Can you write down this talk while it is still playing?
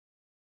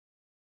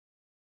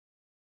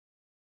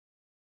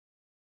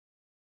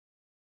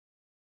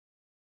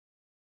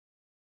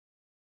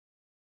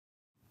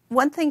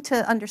one thing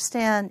to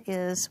understand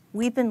is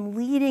we've been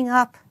leading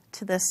up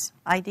to this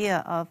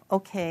idea of,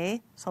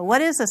 okay, so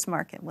what is this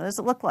market? What does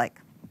it look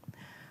like?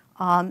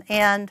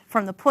 And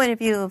from the point of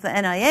view of the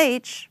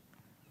NIH,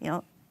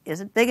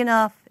 is it big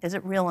enough? Is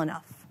it real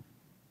enough?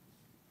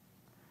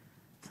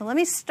 So let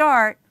me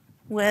start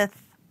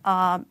with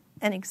an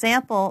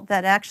example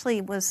that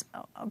actually was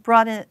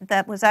brought in,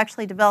 that was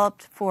actually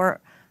developed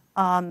for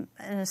an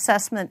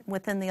assessment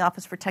within the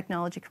Office for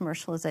Technology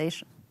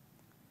Commercialization.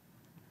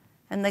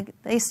 And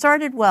they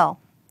started well.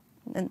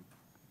 And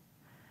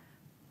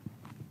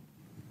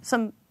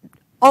some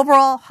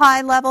overall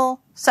high-level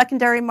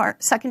secondary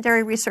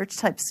research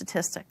type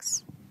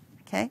statistics.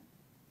 Okay?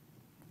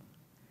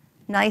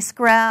 Nice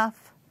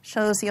graph,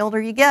 shows the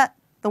older you get,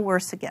 the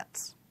worse it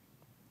gets.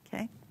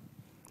 Okay?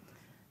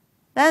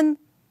 Then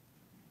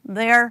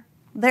their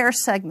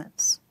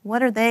segments.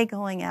 What are they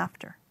going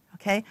after?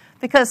 Okay?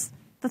 Because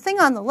the thing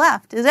on the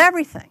left is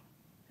everything.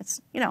 It's,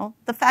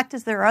 the fact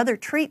is there are other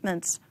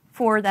treatments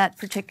for that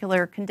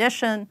particular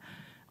condition.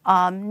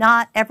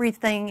 Not everybody's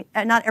going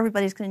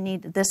to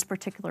need this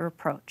particular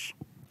approach.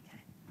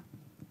 Okay.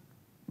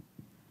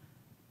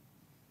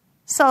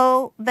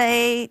 So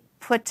they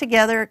put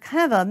together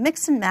kind of a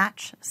mix and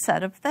match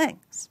set of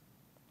things.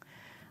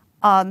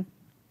 And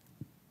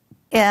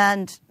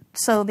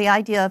so the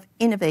idea of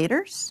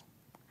innovators,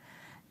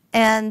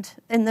 and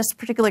in this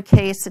particular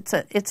case,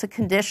 it's a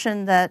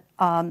condition that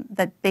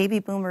that baby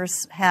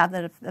boomers have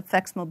that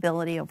affects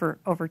mobility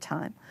over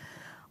time.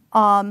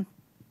 And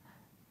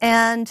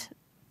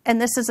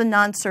this is a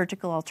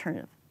non-surgical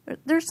alternative.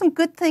 There's some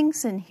good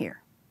things in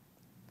here.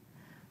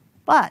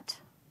 But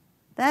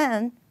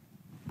then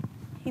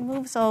he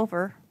moves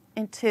over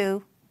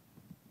into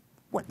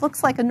what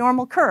looks like a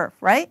normal curve,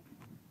 right?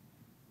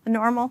 A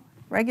normal,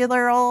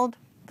 regular old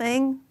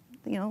thing,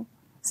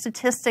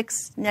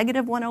 statistics,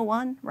 negative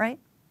 101, right?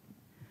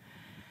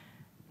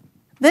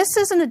 This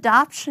is an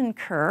adoption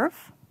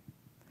curve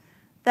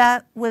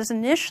that was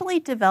initially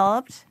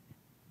developed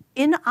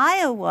in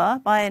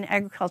Iowa by an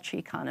agriculture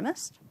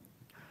economist,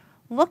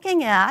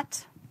 looking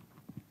at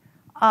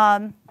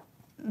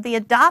the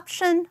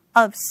adoption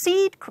of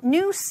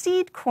new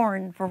seed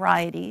corn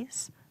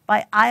varieties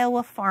by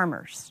Iowa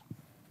farmers.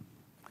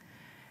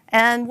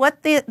 And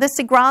what this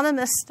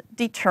agronomist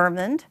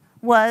determined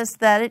was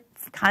that it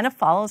kind of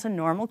follows a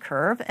normal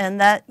curve, and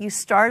that you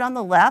start on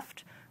the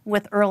left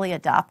with early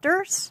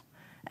adopters,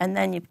 and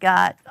then you've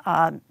got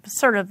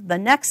sort of the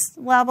next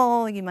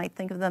level. You might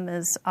think of them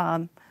as,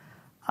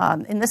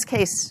 in this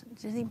case,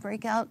 did he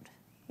break out?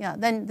 Yeah,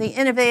 then the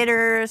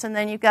innovators, and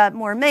then you've got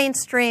more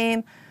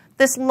mainstream.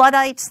 This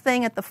Luddites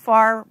thing at the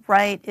far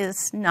right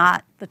is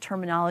not the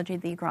terminology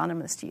the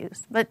agronomist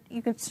used, but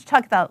you can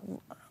talk about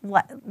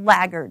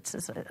laggards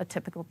as a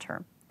typical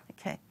term.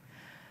 Okay.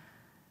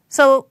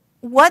 So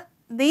what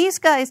these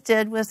guys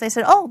did was they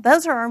said, oh,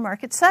 those are our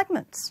market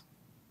segments.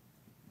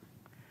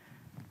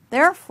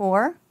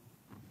 Therefore,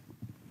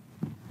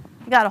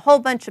 you got a whole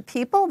bunch of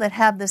people that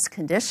have this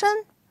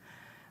condition.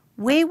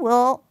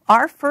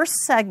 Our first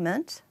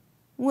segment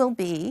will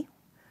be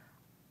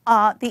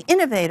the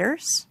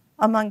innovators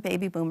among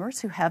baby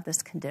boomers who have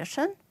this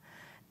condition.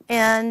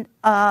 And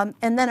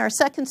then our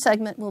second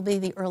segment will be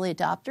the early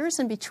adopters.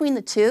 And between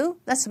the two,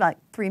 that's about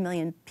 3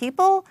 million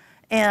people.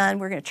 And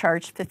we're going to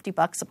charge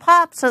 $50 a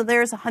pop. So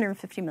there's a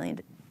 150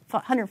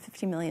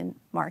 million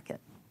market.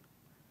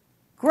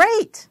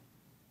 Great.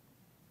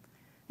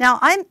 Now,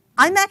 I'm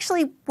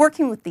actually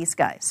working with these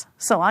guys.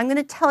 So I'm going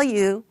to tell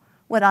you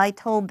what I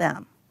told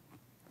them,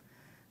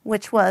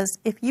 which was,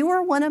 if you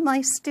were one of my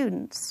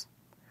students,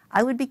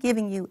 I would be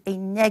giving you a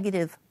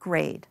negative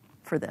grade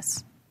for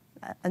this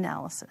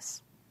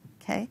analysis.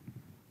 Okay?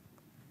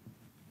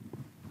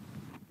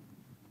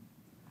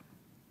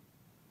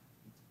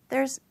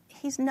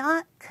 He's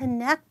not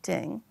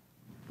connecting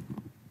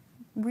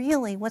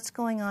really what's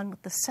going on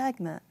with the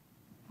segment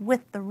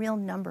with the real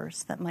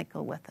numbers that might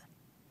go with it.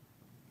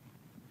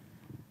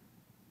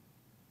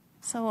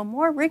 So a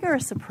more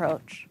rigorous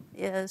approach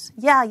is,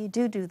 yeah, you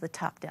do the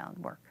top-down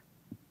work.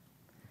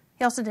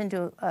 He also didn't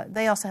do.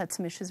 They also had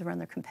some issues around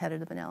their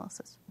competitive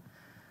analysis.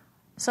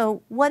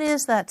 So what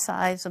is that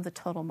size of the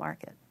total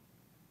market?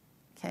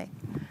 Okay.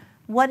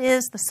 What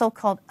is the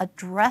so-called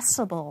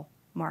addressable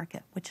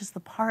market, which is the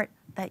part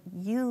that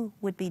you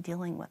would be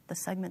dealing with, the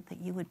segment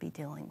that you would be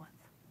dealing with?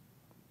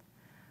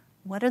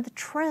 What are the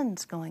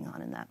trends going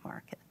on in that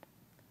market?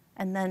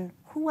 And then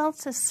who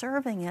else is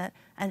serving it,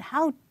 and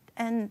how,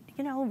 and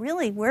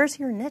really, where's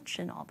your niche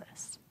in all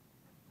this?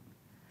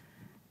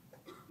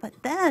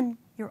 But then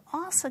you're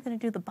also going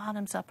to do the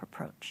bottoms-up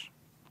approach.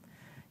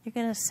 You're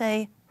going to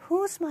say,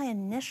 who's my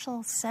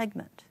initial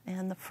segment?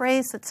 And the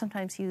phrase that's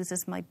sometimes used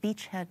is my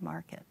beachhead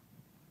market.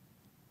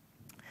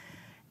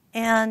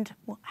 And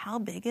how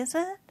big is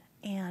it?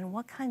 And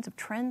what kinds of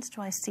trends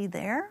do I see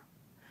there?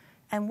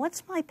 And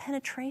what's my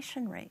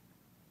penetration rate?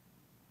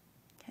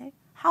 Okay?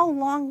 How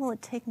long will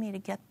it take me to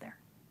get there?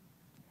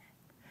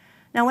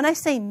 Now, when I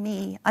say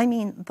me, I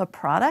mean the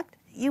product.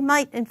 You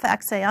might, in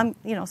fact, say,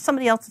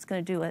 somebody else is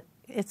going to do it.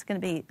 it's going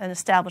to be an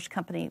established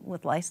company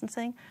with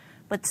licensing,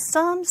 but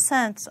some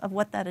sense of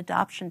what that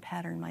adoption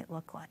pattern might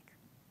look like.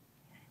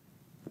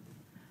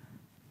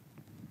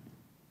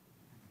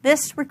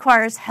 This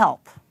requires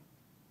help,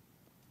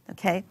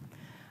 okay?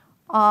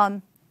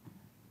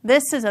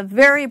 This is a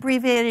very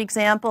abbreviated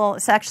example.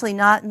 It's actually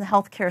not in the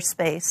healthcare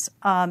space,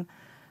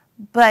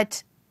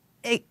 but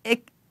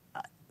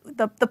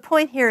the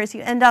point here is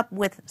you end up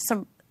with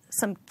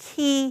some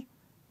key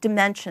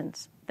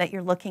dimensions that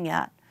you're looking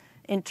at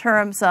in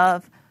terms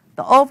of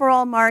the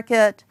overall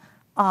market,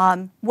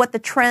 what the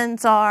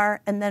trends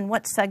are, and then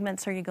what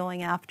segments are you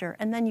going after,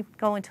 and then you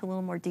go into a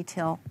little more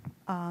detail.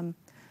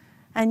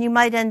 And you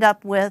might end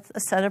up with a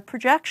set of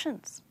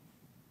projections,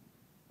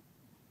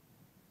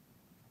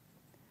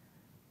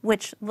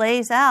 which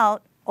lays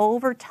out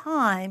over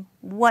time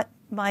what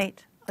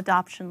might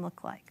adoption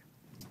look like.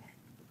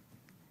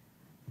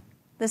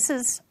 This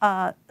is,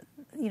 now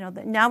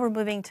we're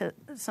moving to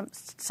some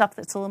stuff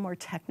that's a little more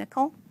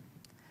technical.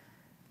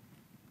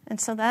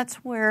 And so that's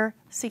where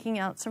seeking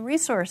out some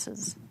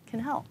resources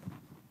can help.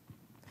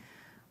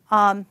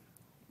 One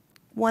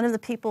of the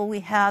people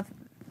we have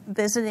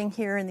visiting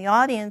here in the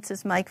audience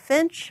is Mike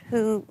Finch,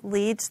 who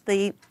leads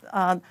the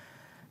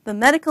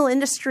Medical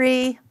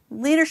Industry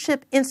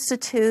Leadership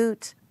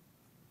Institute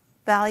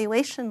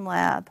Valuation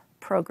Lab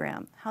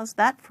program. How's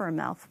that for a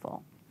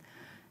mouthful?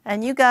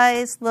 And you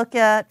guys look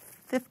at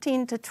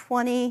 15 to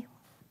 20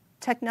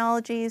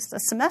 technologies a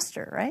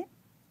semester, right?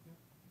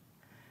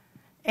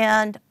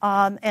 And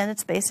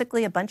it's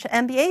basically a bunch of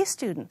MBA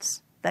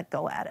students that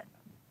go at it.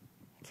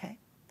 Okay.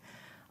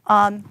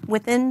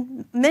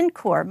 Within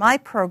MinCore, my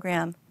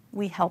program,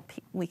 we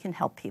can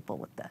help people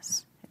with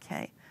this.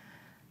 Okay.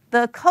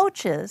 The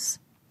coaches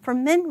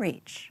from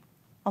MinReach,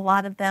 a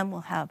lot of them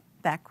will have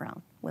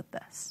background with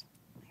this.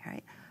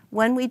 Right?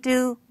 When we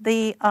do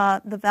the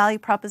value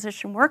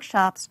proposition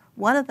workshops,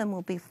 one of them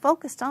will be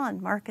focused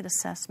on market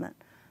assessment,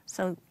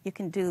 so you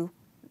can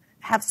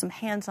have some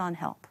hands-on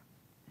help.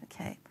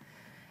 Okay.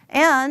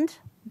 And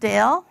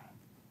Dale,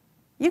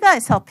 you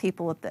guys help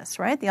people with this,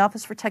 right? The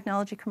Office for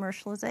Technology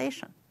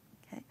Commercialization.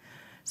 Okay.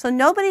 So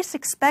nobody's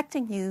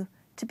expecting you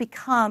to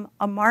become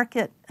a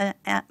market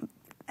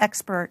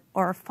expert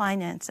or a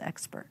finance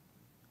expert.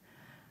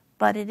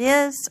 But it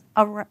is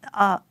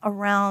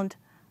around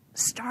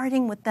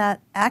starting with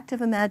that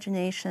active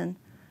imagination,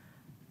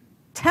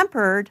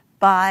 tempered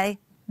by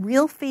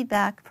real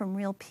feedback from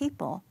real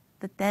people,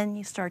 that then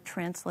you start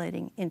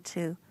translating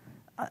into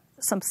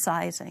some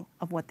sizing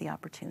of what the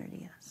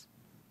opportunity is.